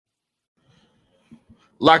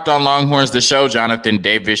Locked on Longhorns, the show. Jonathan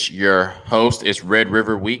Davis, your host. It's Red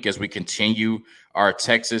River Week as we continue our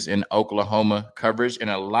Texas and Oklahoma coverage, and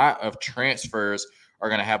a lot of transfers are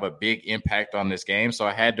going to have a big impact on this game. So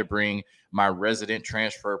I had to bring my resident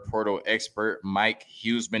transfer portal expert, Mike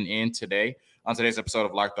Hughesman, in today on today's episode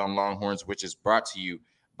of Locked on Longhorns, which is brought to you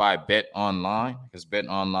by Bet Online, because Bet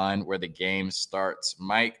Online, where the game starts.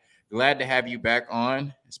 Mike, glad to have you back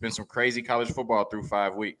on. It's been some crazy college football through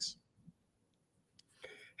 5 weeks.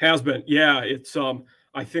 Has been. Yeah, it's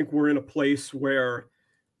I think we're in a place where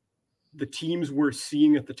the teams we're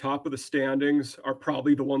seeing at the top of the standings are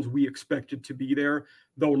probably the ones we expected to be there,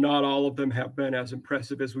 though not all of them have been as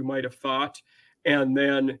impressive as we might have thought. And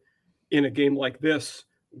then in a game like this,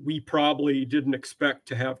 we probably didn't expect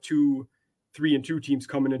to have 3-2 teams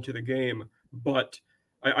coming into the game. But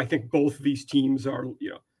I think both of these teams are,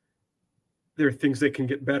 there are things they can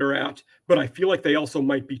get better at, but I feel like they also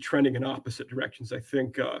might be trending in opposite directions. I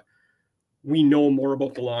think we know more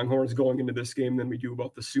about the Longhorns going into this game than we do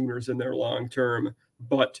about the Sooners in their long term.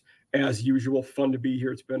 But as usual, fun to be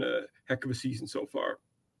here. It's been a heck of a season so far.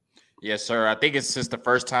 Yes, sir. I think it's just the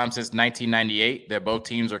first time since 1998 that both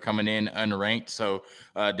teams are coming in unranked. So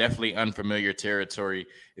definitely unfamiliar territory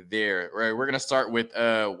there. Right, we're going to start with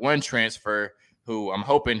one transfer who I'm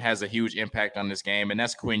hoping has a huge impact on this game, and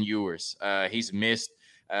that's Quinn Ewers. He's missed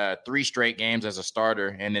 3 straight games as a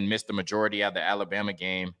starter and then missed the majority of the Alabama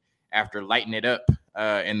game after lighting it up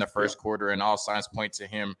in the first quarter, and all signs point to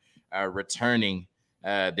him returning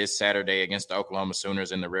this Saturday against the Oklahoma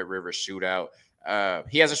Sooners in the Red River Shootout.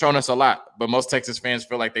 He hasn't shown us a lot, but most Texas fans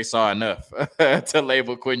feel like they saw enough to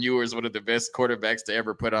label Quinn Ewers one of the best quarterbacks to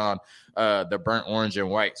ever put on the burnt orange and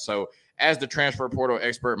white. So as the transfer portal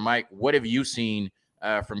expert, Mike, what have you seen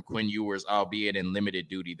from Quinn Ewers, albeit in limited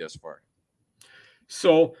duty thus far?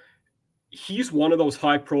 So he's one of those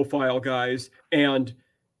high-profile guys, and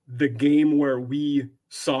the game where we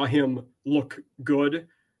saw him look good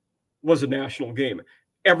was a national game.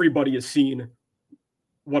 Everybody has seen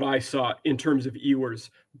what I saw in terms of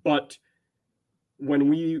Ewers, but when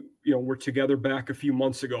we were together back a few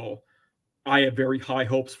months ago, I had very high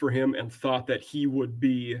hopes for him and thought that he would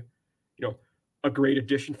be a great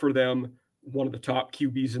addition for them, one of the top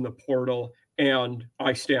QBs in the portal, and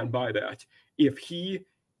I stand by that. If he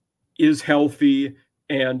is healthy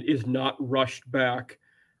and is not rushed back,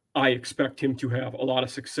 I expect him to have a lot of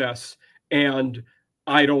success, and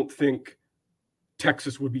I don't think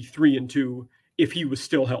Texas would be 3-2 if he was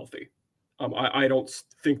still healthy. I don't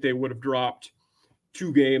think they would have dropped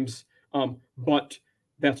 2 games, but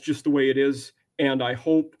that's just the way it is, and I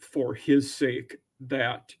hope for his sake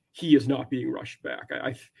that he is not being rushed back.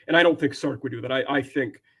 And I don't think Sark would do that. I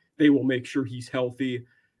think they will make sure he's healthy.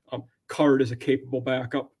 Card is a capable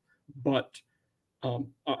backup, but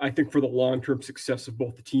I think for the long-term success of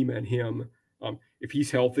both the team and him, if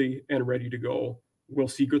he's healthy and ready to go, we'll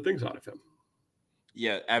see good things out of him.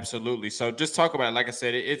 Yeah, absolutely. So just talk about it. Like I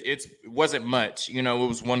said, it wasn't much. It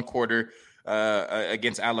was 1 quarter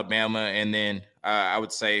against Alabama, and then I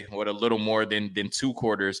would say a little more than 2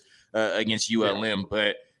 quarters against ULM. Yeah.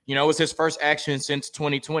 But it was his first action since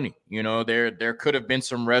 2020. There could have been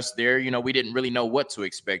some rest there. We didn't really know what to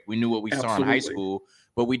expect. We knew what we saw in high school,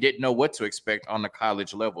 but we didn't know what to expect on the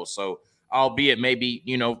college level. So, albeit maybe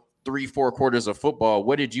 3-4 quarters of football,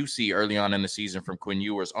 what did you see early on in the season from Quinn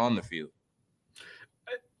Ewers on the field?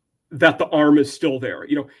 That the arm is still there.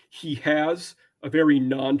 He has a very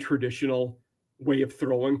non-traditional way of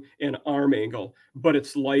throwing an arm angle, but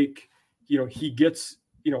it's like, he gets,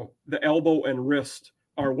 the elbow and wrist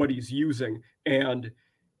are what he's using. And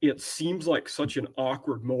it seems like such an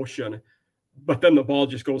awkward motion, but then the ball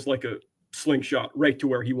just goes like a slingshot right to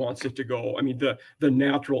where he wants it to go. I mean, the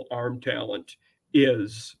natural arm talent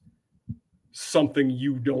is something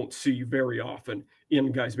you don't see very often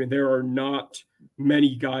in guys. I mean, there are not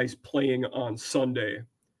many guys playing on Sunday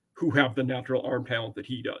who have the natural arm talent that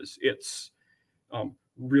he does. It's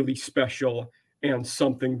really special and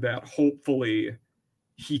something that hopefully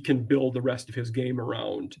he can build the rest of his game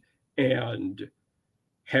around and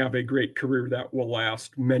have a great career that will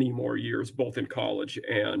last many more years, both in college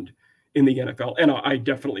and in the NFL. And I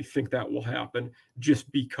definitely think that will happen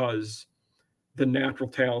just because the natural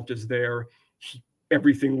talent is there.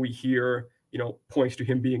 Everything we hear, points to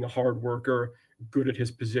him being a hard worker, good at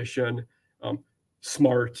his position,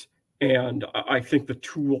 smart. And I think the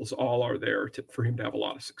tools all are there for him to have a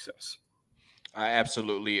lot of success. I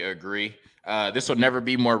absolutely agree. This will never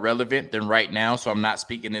be more relevant than right now, so I'm not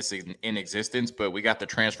speaking this in existence, but we got the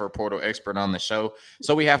transfer portal expert on the show,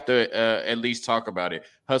 so we have to at least talk about it.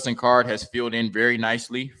 Hudson Card has filled in very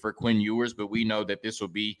nicely for Quinn Ewers, but we know that this will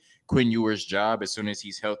be Quinn Ewers' job as soon as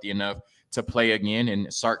he's healthy enough to play again.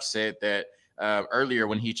 And Sark said that earlier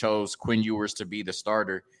when he chose Quinn Ewers to be the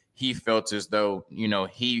starter, he felt as though,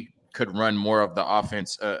 he could run more of the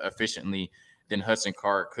offense efficiently than Hudson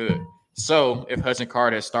Card could. So, if Hudson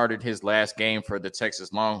Card has started his last game for the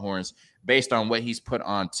Texas Longhorns, based on what he's put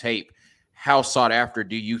on tape, how sought after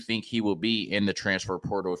do you think he will be in the transfer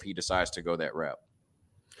portal if he decides to go that route?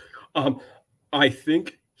 I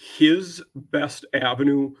think his best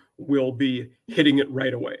avenue will be hitting it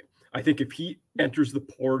right away. I think if he enters the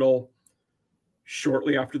portal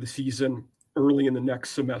shortly after the season, early in the next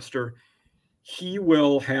semester, he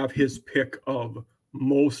will have his pick of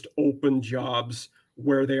most open jobs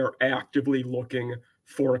where they are actively looking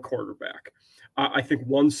for a quarterback. I think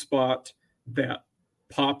one spot that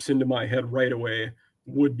pops into my head right away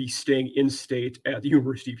would be staying in state at the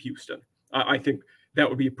University of Houston. I think that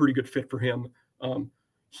would be a pretty good fit for him.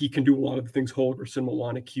 He can do a lot of the things Holgorsen will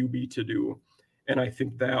want a QB to do, and I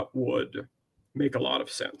think that would make a lot of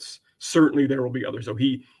sense. Certainly there will be others. So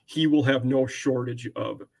he will have no shortage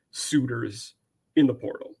of suitors in the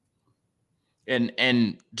portal.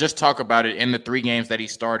 And just talk about it in the 3 games that he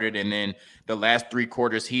started, and then the last 3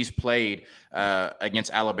 quarters he's played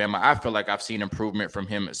against Alabama. I feel like I've seen improvement from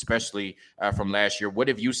him, especially from last year. What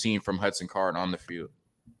have you seen from Hudson Card on the field?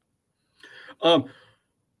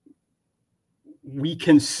 We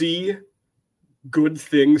can see good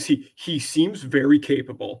things. He seems very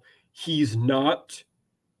capable. He's not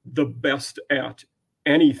the best at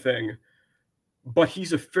anything, but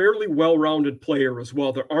he's a fairly well-rounded player as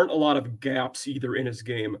well. There aren't a lot of gaps either in his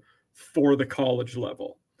game for the college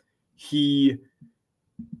level. He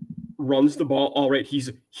runs the ball all right.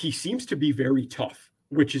 He seems to be very tough,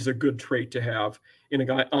 which is a good trait to have in a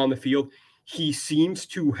guy on the field. He seems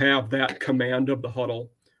to have that command of the huddle,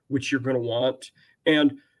 which you're going to want.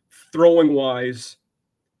 And throwing wise,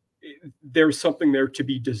 there's something there to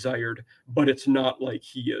be desired, but it's not like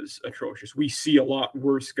he is atrocious. We see a lot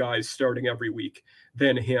worse guys starting every week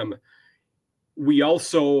than him. We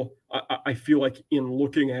also, I feel like in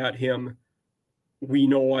looking at him, we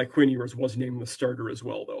know why Quinn Ewers was named the starter as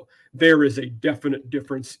well, though. There is a definite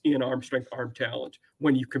difference in arm strength, arm talent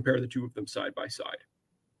when you compare the two of them side by side.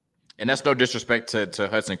 And that's no disrespect to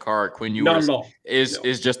Hudson Card. Quinn Ewers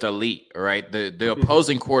is just elite, right? The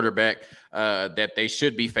opposing quarterback that they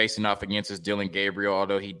should be facing off against is Dillon Gabriel,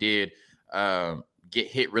 although he did get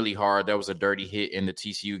hit really hard. That was a dirty hit in the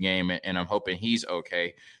TCU game, and I'm hoping he's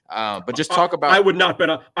okay. But just talk about. I would not bet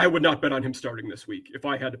on him starting this week if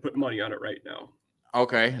I had to put money on it right now.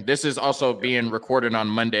 Okay. This is also being recorded on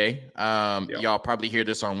Monday. Y'all probably hear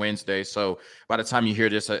this on Wednesday. So by the time you hear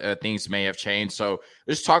this, things may have changed. So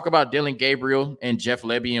let's talk about Dillon Gabriel and Jeff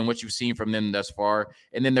Lebby and what you've seen from them thus far.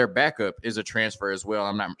 And then their backup is a transfer as well.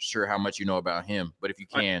 I'm not sure how much you know about him, but if you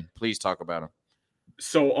can, please talk about him.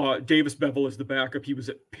 So Davis Beville is the backup. He was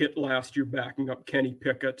at Pitt last year backing up Kenny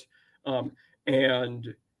Pickett.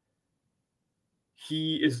 And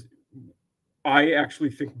he is – I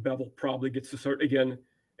actually think Beville probably gets to start again.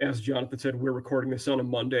 As Jonathan said, we're recording this on a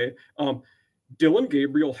Monday. Dillon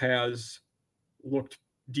Gabriel has looked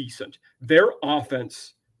decent. Their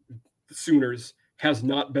offense, the Sooners, has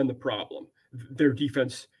not been the problem. Their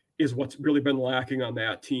defense is what's really been lacking on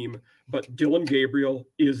that team. But Dillon Gabriel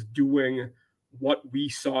is doing what we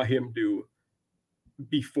saw him do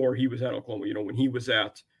before he was at Oklahoma. When he was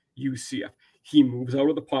at UCF, he moves out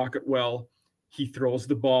of the pocket well. He throws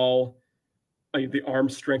the ball. The arm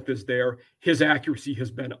strength is there. His accuracy has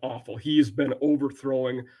been awful. He has been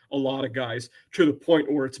overthrowing a lot of guys to the point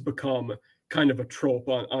where it's become kind of a trope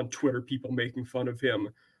on Twitter, people making fun of him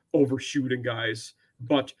overshooting guys.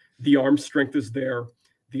 But the arm strength is there.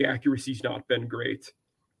 The accuracy's not been great.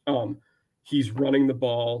 He's running the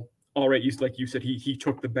ball. All right, he's like you said, he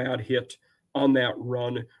took the bad hit on that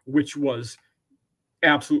run, which was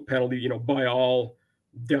absolute penalty, by all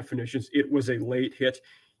definitions. It was a late hit.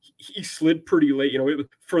 He slid pretty late,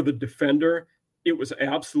 for the defender, it was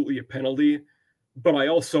absolutely a penalty. But I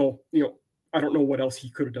also, I don't know what else he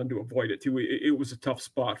could have done to avoid it too. It was a tough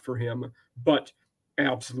spot for him, but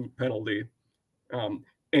absolute penalty.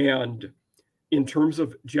 And in terms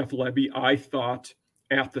of Jeff Lebby, I thought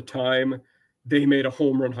at the time they made a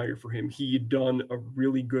home run hire for him. He'd done a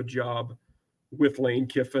really good job with Lane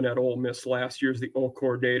Kiffin at Ole Miss last year as the O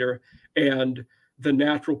coordinator, and the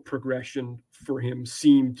natural progression for him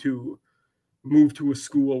seemed to move to a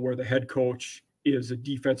school where the head coach is a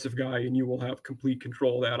defensive guy, and you will have complete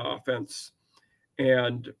control of that offense.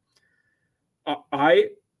 And I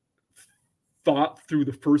thought through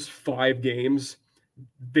the first 5 games,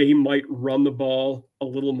 they might run the ball a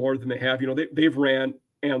little more than they have. They've ran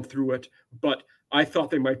and threw it, but I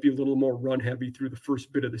thought they might be a little more run heavy through the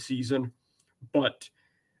first bit of the season. But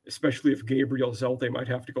especially if Gabriel's out, they might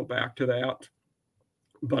have to go back to that.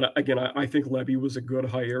 But again, I think Levy was a good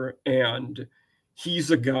hire, and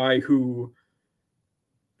he's a guy who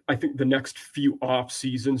I think the next few off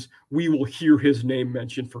seasons, we will hear his name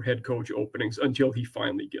mentioned for head coach openings until he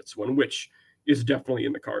finally gets one, which is definitely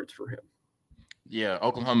in the cards for him. Yeah,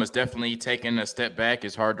 Oklahoma's definitely taken a step back.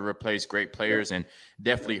 It's hard to replace great players and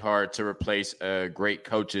definitely hard to replace great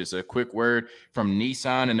coaches. A quick word from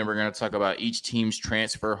Nissan, and then we're going to talk about each team's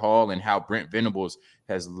transfer haul and how Brent Venables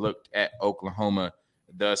has looked at Oklahoma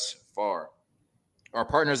thus far. Our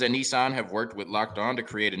partners at Nissan have worked with Locked On to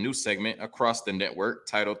create a new segment across the network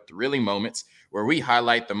titled Thrilling Moments, where we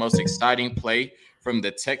highlight the most exciting play from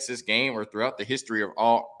the Texas game or throughout the history of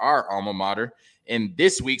all our alma mater. In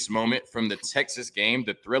this week's moment from the Texas game,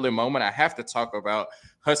 the thrilling moment, I have to talk about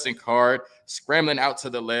Hudson Card scrambling out to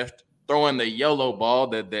the left, throwing the YOLO ball,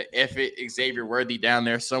 the F it Xavier Worthy down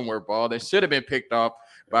there somewhere ball that should have been picked off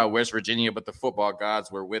by West Virginia, but the football gods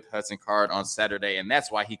were with Hudson Card on Saturday, and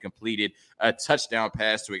that's why he completed a touchdown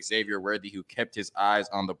pass to Xavier Worthy, who kept his eyes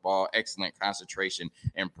on the ball, excellent concentration,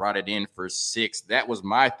 and brought it in for 6. That was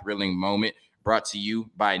my thrilling moment, brought to you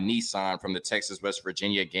by Nissan from the Texas-West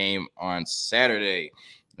Virginia game on Saturday.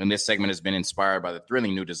 And this segment has been inspired by the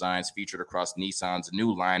thrilling new designs featured across Nissan's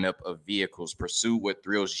new lineup of vehicles. Pursue what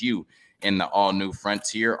thrills you in the all-new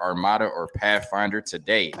Frontier, Armada, or Pathfinder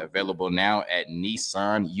today. Available now at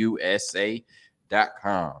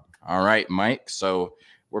NissanUSA.com. All right, Mike. So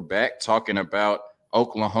we're back talking about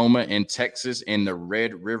Oklahoma and Texas in the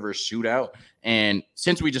Red River Shootout. And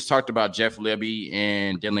since we just talked about Jeff Lebby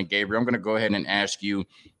and Dillon Gabriel, I'm going to go ahead and ask you,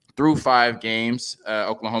 through 5 games,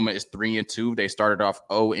 Oklahoma is 3-2. They started off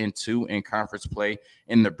 0-2 in conference play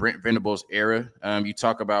in the Brent Venables era. You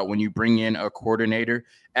talk about when you bring in a coordinator,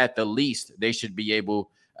 at the least, they should be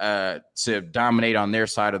able to dominate on their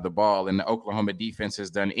side of the ball. And the Oklahoma defense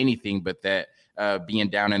has done anything but that, being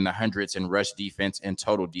down in the hundreds in rush defense and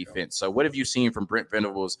total defense. So what have you seen from Brent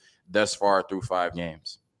Venables thus far through 5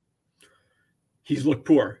 games? He's looked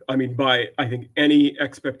poor. I mean, by, I think, any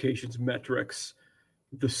expectations metrics,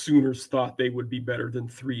 the Sooners thought they would be better than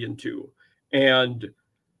 3-2. And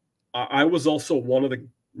I was also one of the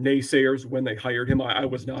naysayers when they hired him. I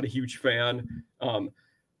was not a huge fan.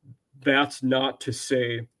 That's not to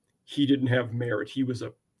say he didn't have merit. He was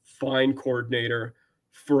a fine coordinator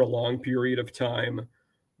for a long period of time,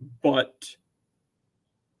 but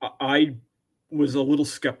I was a little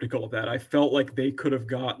skeptical of that. I felt like they could have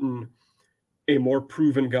gotten a more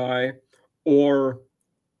proven guy or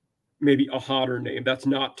maybe a hotter name. That's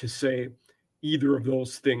not to say either of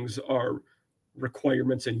those things are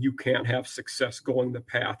requirements and you can't have success going the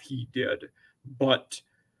path he did. But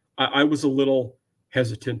I was a little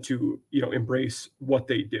hesitant to, embrace what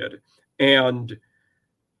they did. And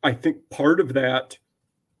I think part of that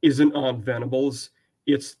isn't on Venables.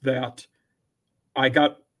 It's that I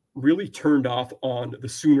got really turned off on the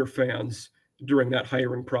Sooner fans during that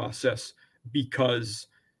hiring process because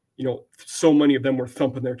so many of them were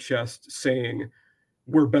thumping their chest saying,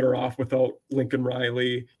 we're better off without Lincoln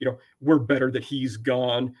Riley. We're better that he's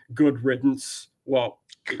gone. Good riddance. Well,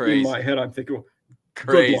 crazy. In my head, I'm thinking, well,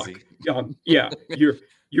 crazy. Good luck.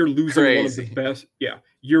 You're losing crazy. One of the best. Yeah,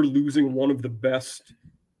 you're losing one of the best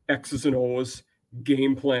X's and O's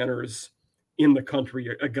game planners in the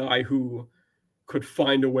country. A guy who could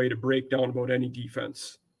find a way to break down about any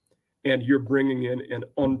defense, and you're bringing in an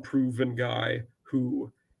unproven guy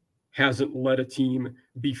who hasn't led a team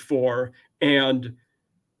before, and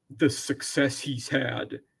the success he's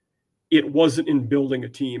had, it wasn't in building a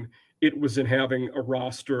team. It was in having a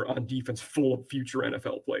roster on defense full of future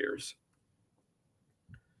NFL players.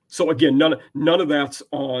 So again, none of that's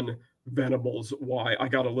on Venables. Why I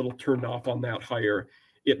got a little turned off on that hire.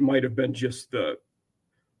 It might have been just the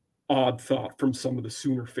odd thought from some of the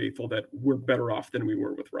Sooner faithful that we're better off than we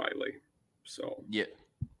were with Riley. So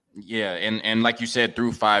Yeah, and like you said,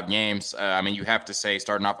 through 5 games, you have to say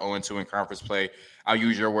starting off 0-2 in conference play, I'll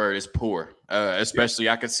use your word, is poor. Especially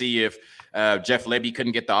I could see if Jeff Lebby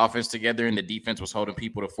couldn't get the offense together and the defense was holding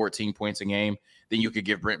people to 14 points a game, then you could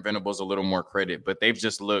give Brent Venables a little more credit. But they've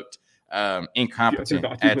just looked incompetent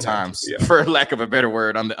at times, for lack of a better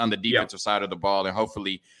word, on the defensive side of the ball. And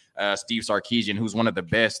hopefully Steve Sarkisian, who's one of the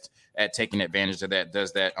best at taking advantage of that,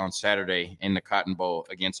 does that on Saturday in the Cotton Bowl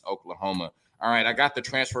against Oklahoma. All right, I got the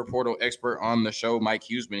transfer portal expert on the show, Mike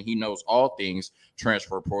Huseman. He knows all things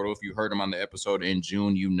transfer portal. If you heard him on the episode in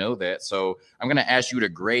June, you know that. So I'm going to ask you to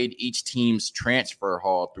grade each team's transfer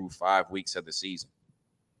haul through 5 weeks of the season.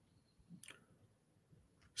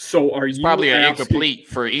 So it's probably an incomplete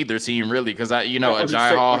for either team, really, because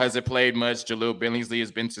Agiye Hall hasn't played much. Jaleel Billingsley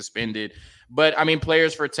has been suspended. But, I mean,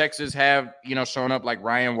 players for Texas have, shown up like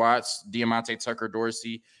Ryan Watts, Diamante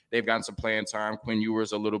Tucker-Dorsey. They've gotten some playing time. Quinn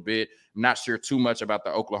Ewers a little bit. I'm not sure too much about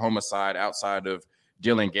the Oklahoma side outside of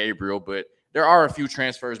Dillon Gabriel, but there are a few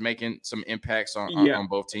transfers making some impacts on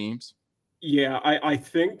both teams. Yeah, I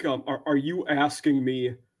think are you asking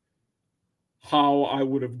me how I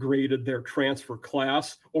would have graded their transfer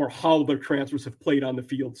class or how their transfers have played on the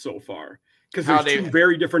field so far? Because there's two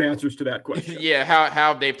very different answers to that question. Yeah, how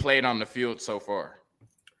have they played on the field so far?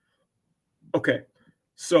 Okay,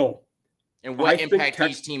 so and what impact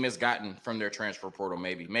each team has gotten from their transfer portal,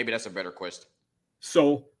 maybe that's a better question.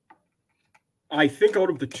 So I think out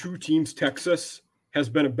of the two teams, Texas has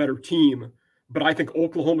been a better team, but I think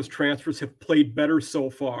Oklahoma's transfers have played better so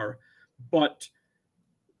far, but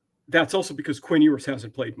that's also because Quinn Ewers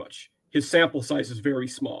hasn't played much. His sample size is very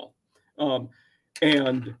small.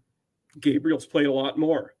 And Gabriel's played a lot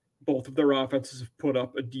more. Both of their offenses have put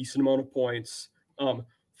up a decent amount of points.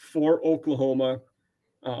 For Oklahoma,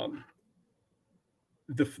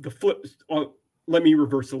 the flip, let me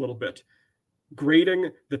reverse a little bit.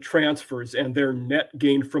 Grading the transfers and their net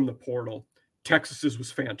gain from the portal, Texas's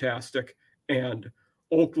was fantastic, and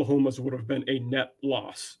Oklahoma's would have been a net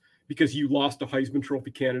loss, because you lost a Heisman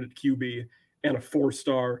Trophy candidate QB and a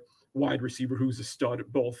 4-star wide receiver who's a stud,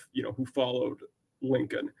 both, who followed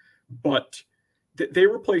Lincoln. But they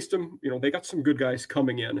replaced him. They got some good guys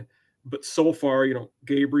coming in. But so far,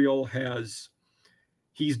 Gabriel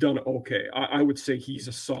he's done okay. I would say he's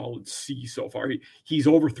a solid C so far. He's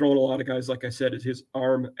overthrown a lot of guys. Like I said, his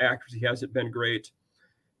arm accuracy hasn't been great.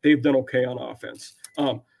 They've done okay on offense.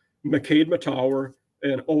 McCade Matower,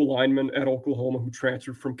 an O-lineman at Oklahoma who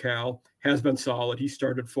transferred from Cal, has been solid. He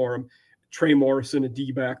started for him. Trey Morrison, a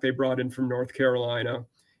D-back they brought in from North Carolina,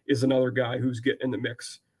 is another guy who's getting in the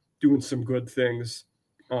mix, doing some good things.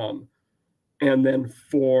 And then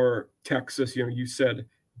for Texas, you said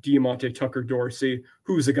Diamante Tucker-Dorsey,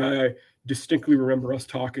 who's a guy I distinctly remember us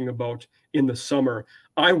talking about in the summer.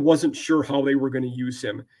 I wasn't sure how they were going to use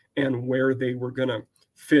him and where they were going to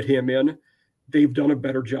fit him in. They've done a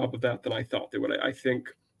better job of that than I thought they would. I think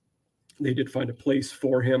they did find a place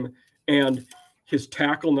for him, and his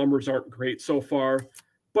tackle numbers aren't great so far,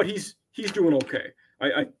 but he's doing okay.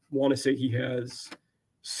 I want to say he has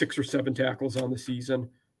 6 or 7 tackles on the season,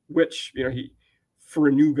 which, he, for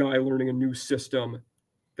a new guy learning a new system,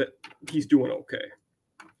 that he's doing okay.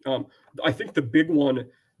 I think the big one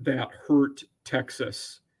that hurt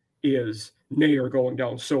Texas is Nair going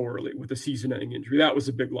down so early with a season-ending injury. That was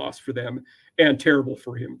a big loss for them, and terrible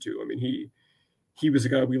for him too. I mean, he was a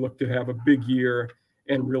guy we looked to have a big year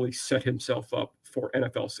and really set himself up for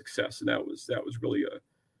NFL success, and that was really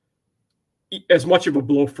as much of a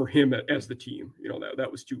blow for him as the team.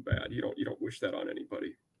 That was too bad. You don't wish that on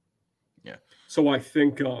anybody. Yeah. So I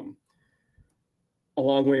think a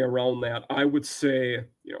long way around that, I would say,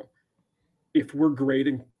 if we're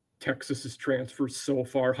grading Texas's transfers so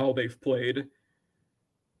far, how they've played,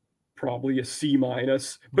 probably a C-,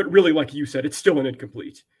 but really, like you said, it's still an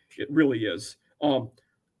incomplete. It really is.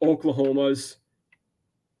 Oklahoma's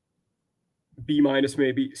B-,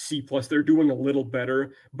 maybe C+. They're doing a little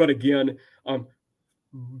better, but again,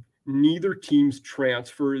 neither team's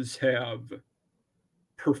transfers have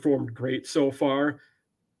performed great so far.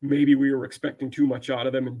 Maybe we were expecting too much out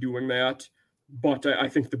of them in doing that, but I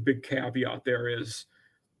think the big caveat there is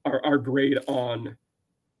our grade on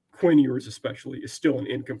Quinn Ewers especially is still an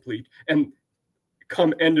incomplete. And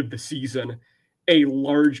come end of the season, a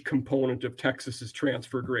large component of Texas's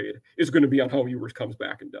transfer grade is going to be on how Ewers comes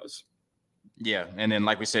back and does. Yeah, and then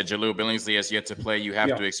like we said, Jaleel Billingsley has yet to play. You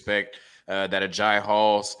have to expect that Agiye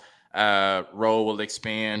Hall's role will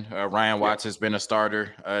expand. Ryan Watts has been a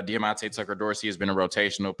starter. Diamante Tucker-Dorsey has been a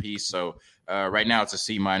rotational piece. So right now it's a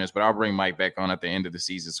C-, but I'll bring Mike back on at the end of the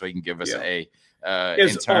season so he can give us an A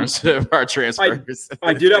in terms of our transfers.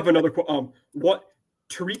 I did have another what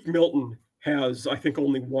Tariq Milton has, I think,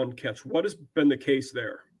 only 1 catch. What has been the case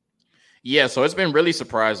there? Yeah, so it's been really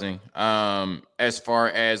surprising. As far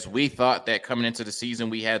as we thought that coming into the season,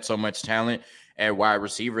 we had so much talent at wide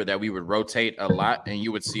receiver that we would rotate a lot and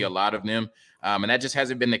you would see a lot of them. And that just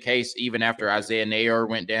hasn't been the case even after Isaiah Nair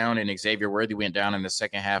went down and Xavier Worthy went down in the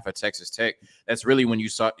second half of Texas Tech. That's really when you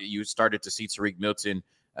started to see Tariq Milton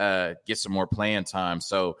get some more playing time.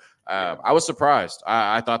 So I was surprised.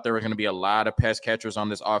 I thought there were going to be a lot of pass catchers on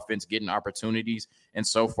this offense getting opportunities. And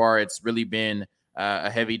so far, it's really been a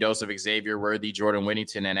heavy dose of Xavier Worthy, Jordan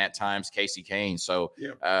Whittington, and at times Casey Kane. So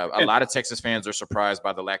a lot of Texas fans are surprised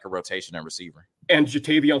by the lack of rotation at receiver. And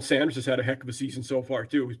Jatavion Sanders has had a heck of a season so far,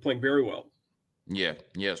 too. He's playing very well. Yeah,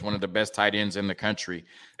 it's one of the best tight ends in the country.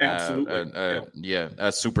 Absolutely. A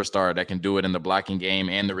superstar that can do it in the blocking game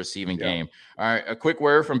and the receiving game. All right, a quick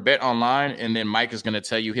word from Bet Online, and then Mike is going to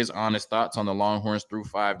tell you his honest thoughts on the Longhorns through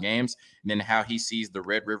 5 games, and then how he sees the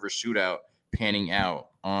Red River Shootout panning out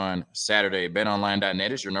on Saturday.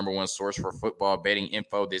 BetOnline.net is your number one source for football betting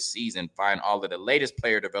info this season. Find all of the latest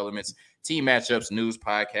player developments, team matchups, news,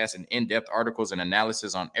 podcasts, and in-depth articles and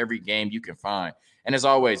analysis on every game you can find. And as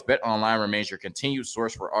always, BetOnline remains your continued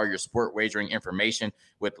source for all your sport wagering information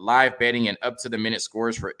with live betting and up-to-the-minute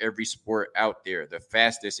scores for every sport out there. The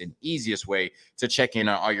fastest and easiest way to check in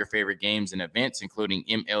on all your favorite games and events, including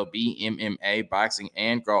MLB, MMA, boxing,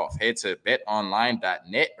 and golf. Head to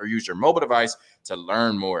betonline.net or use your mobile device to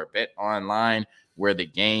learn more. BetOnline, where the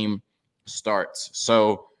game starts.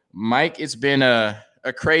 So, Mike, it's been a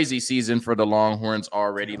crazy season for the Longhorns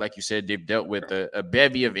already. Like you said, they've dealt with a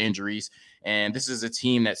bevy of injuries. And this is a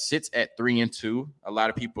team that sits at 3-2. A lot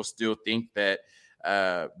of people still think that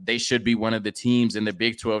they should be one of the teams in the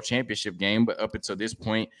Big 12 championship game. But up until this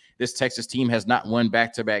point, this Texas team has not won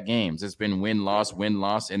back-to-back games. It's been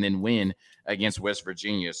win-loss, and then win against West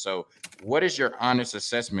Virginia. So what is your honest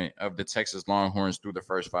assessment of the Texas Longhorns through the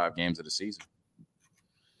first 5 games of the season?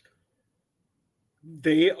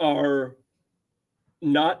 They are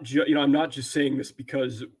not I'm not just saying this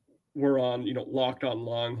because we're on, Locked On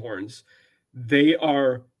Longhorns. They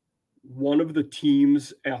are one of the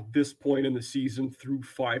teams at this point in the season through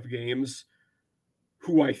 5 games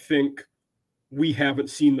who I think we haven't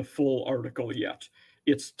seen the full article yet.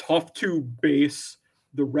 It's tough to base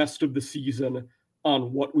the rest of the season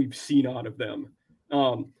on what we've seen out of them.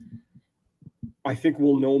 I think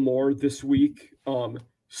we'll know more this week.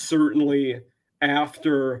 Certainly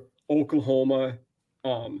after Oklahoma,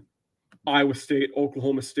 Iowa State,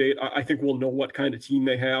 Oklahoma State, I think we'll know what kind of team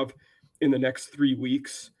they have in the next 3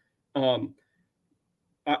 weeks.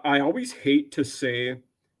 I always hate to say,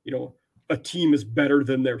 a team is better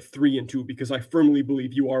than their 3-2 because I firmly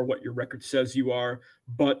believe you are what your record says you are,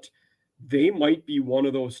 but they might be one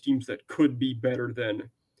of those teams that could be better than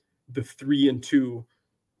the 3-2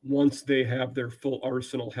 once they have their full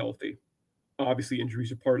arsenal healthy. Obviously,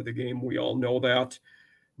 injuries are part of the game. We all know that.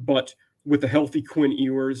 But with a healthy Quinn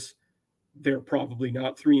Ewers, they're probably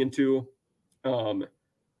not 3-2.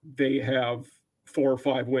 They have 4 or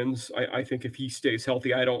 5 wins. I think if he stays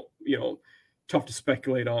healthy, I don't, tough to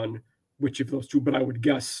speculate on which of those 2, but I would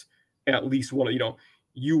guess at least one.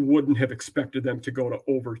 You wouldn't have expected them to go to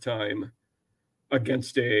overtime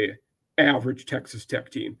against a average Texas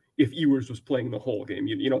Tech team if Ewers was playing the whole game.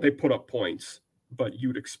 They put up points, but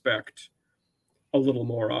you'd expect a little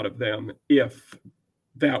more out of them if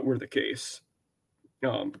that were the case.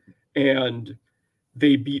 And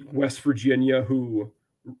they beat West Virginia, who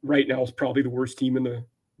right now is probably the worst team in the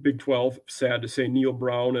Big 12. Sad to say. Neil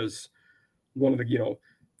Brown is one of the,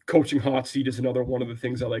 coaching hot seat is another one of the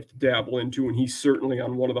things I like to dabble into, and he's certainly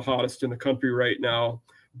on one of the hottest in the country right now.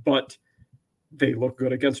 But they look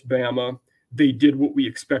good against Bama. They did what we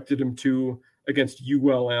expected them to against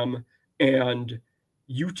ULM, and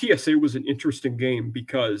UTSA was an interesting game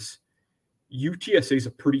because UTSA is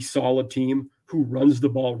a pretty solid team who runs the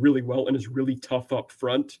ball really well and is really tough up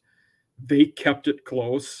front. They kept it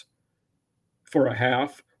close for a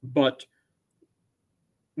half, but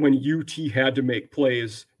when UT had to make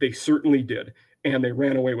plays, they certainly did, and they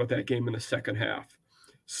ran away with that game in the second half.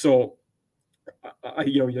 So, like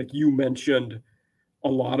you mentioned, a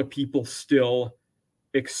lot of people still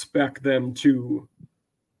expect them to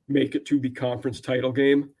make it to the conference title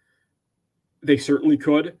game. They certainly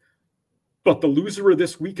could, but the loser of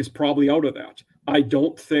this week is probably out of that. I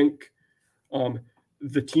don't think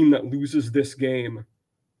the team that loses this game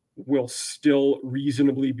will still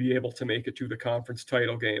reasonably be able to make it to the conference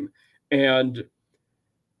title game. And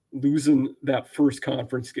losing that first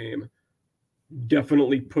conference game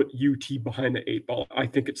definitely put UT behind the 8 ball. I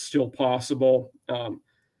think it's still possible.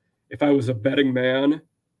 If I was a betting man,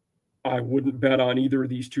 I wouldn't bet on either of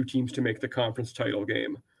these 2 teams to make the conference title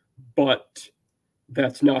game. But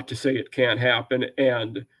that's not to say it can't happen.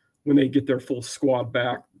 And when they get their full squad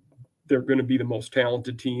back, they're going to be the most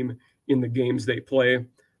talented team in the games they play.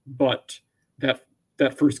 But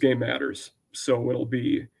that first game matters. So it'll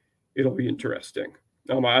be interesting.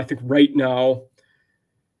 I think right now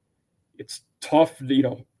it's tough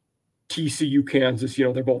TCU, Kansas,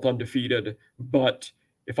 they're both undefeated. But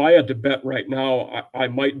if I had to bet right now, I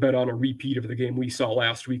might bet on a repeat of the game we saw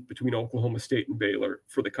last week between Oklahoma State and Baylor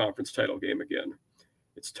for the conference title game again.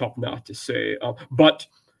 It's tough not to say. But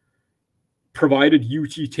provided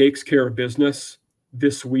UT takes care of business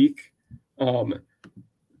this week,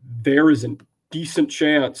 there is a decent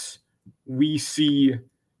chance we see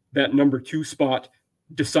that number 2 spot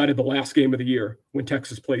decided the last game of the year when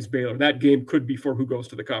Texas plays Baylor. That game could be for who goes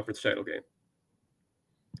to the conference title game.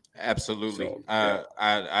 Absolutely. So, yeah.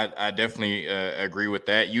 I definitely agree with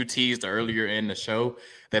that. You teased earlier in the show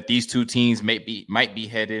that these two teams might be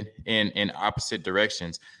headed in opposite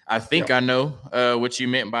directions. I think I know what you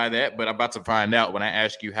meant by that, but I'm about to find out when I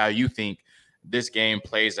ask you how you think this game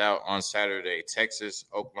plays out on Saturday. Texas,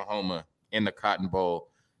 Oklahoma in the Cotton Bowl.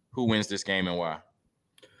 Who wins this game and why?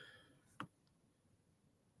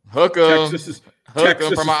 Hook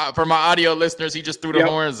 'em. For my audio listeners, he just threw the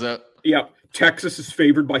horns up. Yeah, Texas is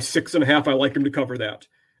favored by 6.5. I like him to cover that.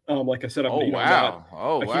 Like I said, I'm on that.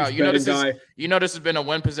 Oh wow! This has been a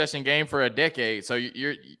 1-possession game for a decade. So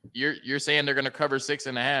you're saying they're going to cover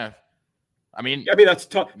 6.5? I mean that's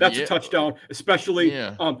tough. That's a touchdown, especially.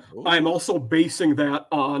 Yeah. I'm also basing that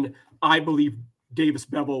on I believe Davis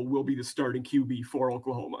Beville will be the starting QB for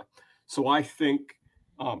Oklahoma. So I think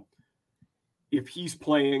if he's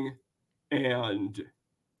playing and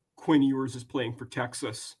Quinn Ewers is playing for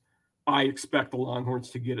Texas, I expect the Longhorns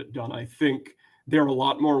to get it done. I think they're a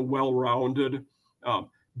lot more well-rounded.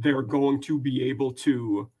 They're going to be able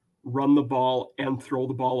to run the ball and throw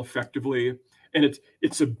the ball effectively. And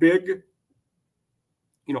it's a big,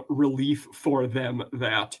 relief for them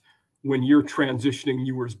that when you're transitioning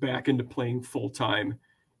Ewers back into playing full-time,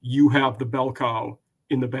 you have the bell cow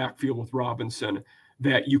in the backfield with Robinson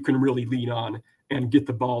that you can really lean on and get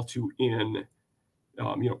the ball to in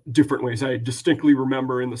different ways. I distinctly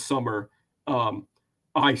remember in the summer,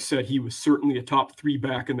 I said he was certainly a top 3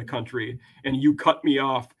 back in the country, and you cut me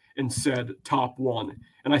off and said top 1.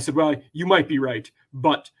 And I said, well, you might be right,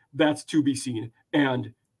 but that's to be seen.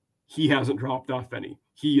 And he hasn't dropped off any.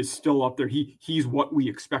 He is still up there. He's what we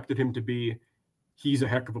expected him to be. He's a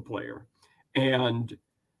heck of a player. And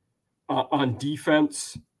on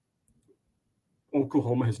defense,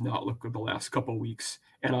 Oklahoma has not looked good the last couple of weeks,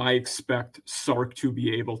 and I expect Sark to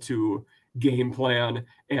be able to game plan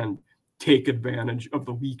and take advantage of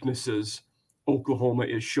the weaknesses Oklahoma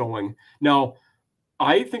is showing. Now,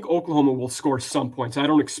 I think Oklahoma will score some points. I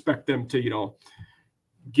don't expect them to,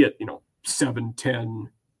 get, 7, 10,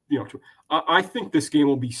 I think this game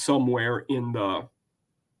will be somewhere in the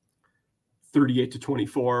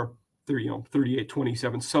 38-24.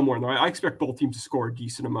 38-27, somewhere in there. I expect both teams to score a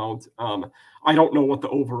decent amount. I don't know what the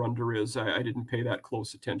over-under is. I didn't pay that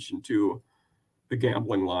close attention to the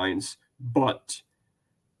gambling lines. But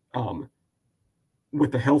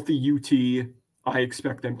with a healthy UT, I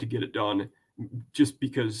expect them to get it done just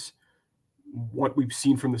because what we've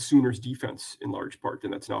seen from the Sooners defense in large part,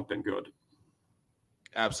 and that's not been good.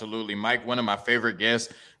 Absolutely. Mike, one of my favorite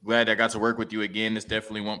guests. Glad I got to work with you again. This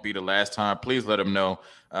definitely won't be the last time. Please let them know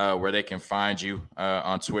where they can find you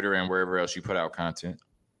on Twitter and wherever else you put out content.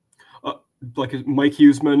 Like Mike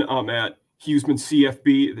Huesman, at Huesman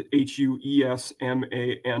CFB,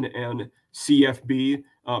 HUESMANN CFB.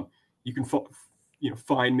 You can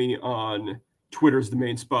find me on Twitter is the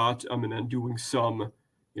main spot. And then doing some,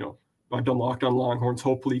 I've done Locked On Longhorns.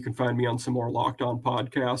 Hopefully you can find me on some more Locked On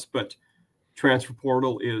podcasts, but Transfer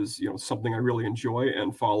Portal is, something I really enjoy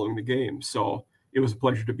and following the game. So it was a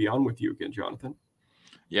pleasure to be on with you again, Jonathan.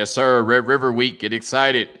 Yes, sir. Red River Week. Get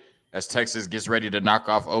excited as Texas gets ready to knock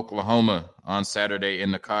off Oklahoma on Saturday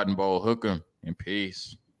in the Cotton Bowl. Hook 'em in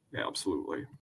peace. Yeah, absolutely.